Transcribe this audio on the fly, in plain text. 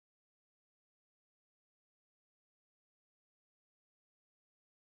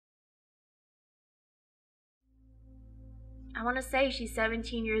I want to say she's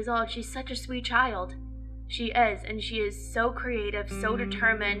 17 years old. She's such a sweet child. She is, and she is so creative, so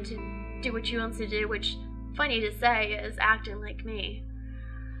determined to do what she wants to do, which, funny to say, is acting like me.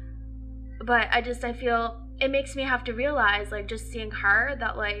 But I feel it makes me have to realize, like, just seeing her,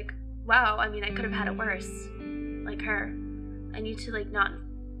 that, like, wow, I mean, I could have had it worse, like her. I need to, like, not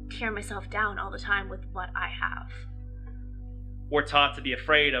tear myself down all the time with what I have. We're taught to be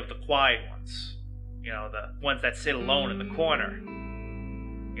afraid of the quiet ones. You know, the ones that sit alone in the corner.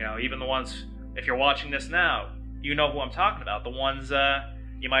 You know, even the ones, if you're watching this now, you know who I'm talking about. The ones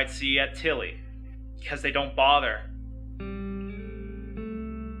you might see at Tilly, because they don't bother.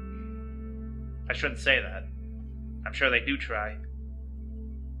 I shouldn't say that. I'm sure they do try.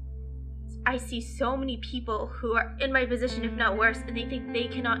 I see so many people who are in my position, if not worse, and they think they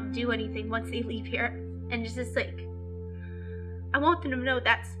cannot do anything once they leave here. And it's just like, I want them to know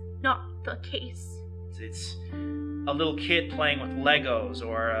that's not the case. It's a little kid playing with Legos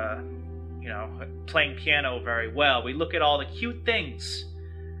or, you know, playing piano very well. We look at all the cute things,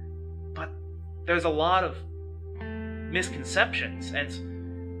 but there's a lot of misconceptions,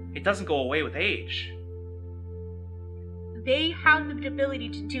 and it doesn't go away with age. They have the ability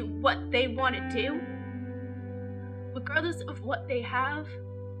to do what they want to do, regardless of what they have,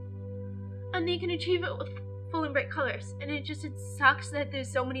 and they can achieve it with full and bright colors. And it sucks that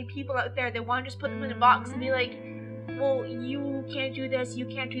there's so many people out there that want to just put them in a box and be like, well, you can't do this, you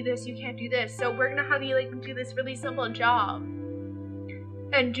can't do this, you can't do this, so we're gonna have you like do this really simple job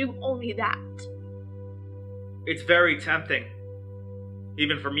and do only that. It's very tempting,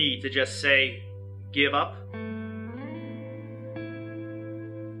 even for me, to just say, give up.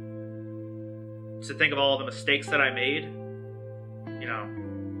 To think of all the mistakes that I made, you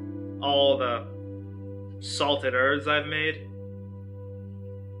know, all the salted earths I've made.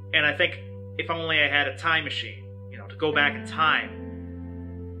 And I think if only I had a time machine, you know, to go back in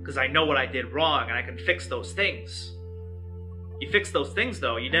time, because I know what I did wrong and I can fix those things. You fix those things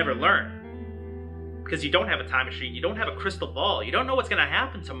though, you never learn. Because you don't have a time machine, you don't have a crystal ball, you don't know what's going to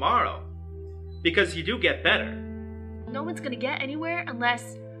happen tomorrow. Because you do get better. No one's going to get anywhere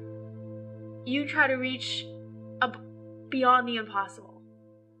unless you try to reach beyond the impossible.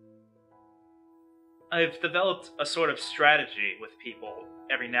 I've developed a sort of strategy with people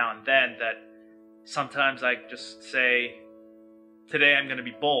every now and then that sometimes I just say, today I'm going to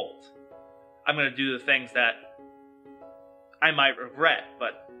be bold. I'm going to do the things that I might regret,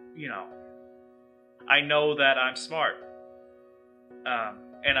 but, you know, I know that I'm smart.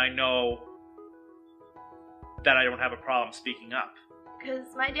 And I know that I don't have a problem speaking up.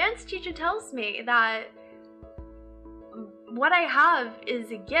 Because my dance teacher tells me that what I have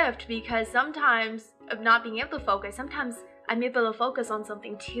is a gift, because sometimes of not being able to focus, sometimes I'm able to focus on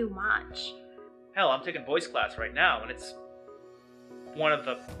something too much. Hell, I'm taking voice class right now, and it's one of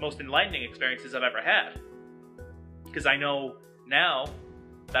the most enlightening experiences I've ever had. Because I know now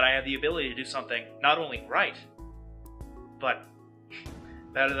that I have the ability to do something not only right, but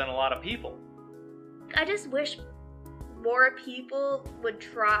better than a lot of people. I just wish more people would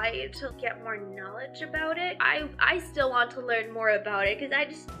try to get more knowledge about it. I still want to learn more about it, because I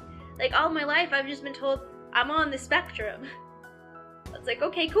just, like, all my life I've just been told I'm on the spectrum. It's like,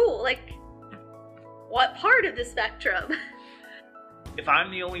 okay, cool, like, what part of the spectrum? If I'm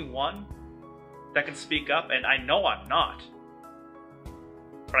the only one that can speak up, and I know I'm not,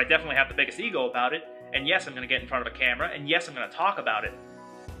 but I definitely have the biggest ego about it, and yes, I'm going to get in front of a camera, and yes, I'm going to talk about it,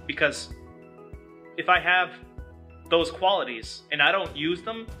 because if I have those qualities, and I don't use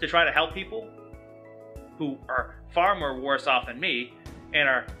them to try to help people who are far more worse off than me, and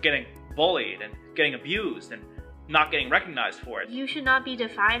are getting bullied, and getting abused, and not getting recognized for it. You should not be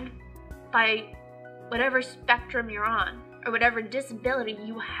defined by whatever spectrum you're on, or whatever disability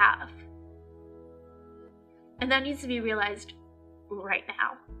you have. And that needs to be realized right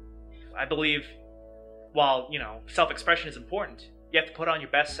now. I believe, while, you know, self-expression is important, you have to put on your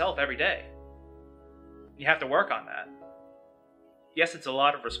best self every day. You have to work on that. Yes, it's a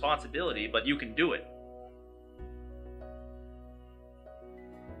lot of responsibility, but you can do it.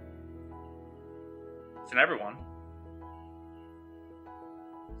 It's in everyone.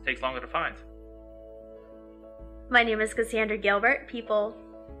 It takes longer to find. My name is Cassandra Gilbert. People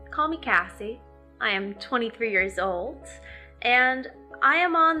call me Cassie. I am 23 years old, and I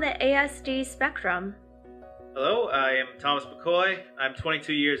am on the ASD spectrum. Hello, I am Thomas McCoy. I'm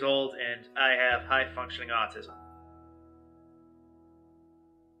 22 years old, and I have high-functioning autism.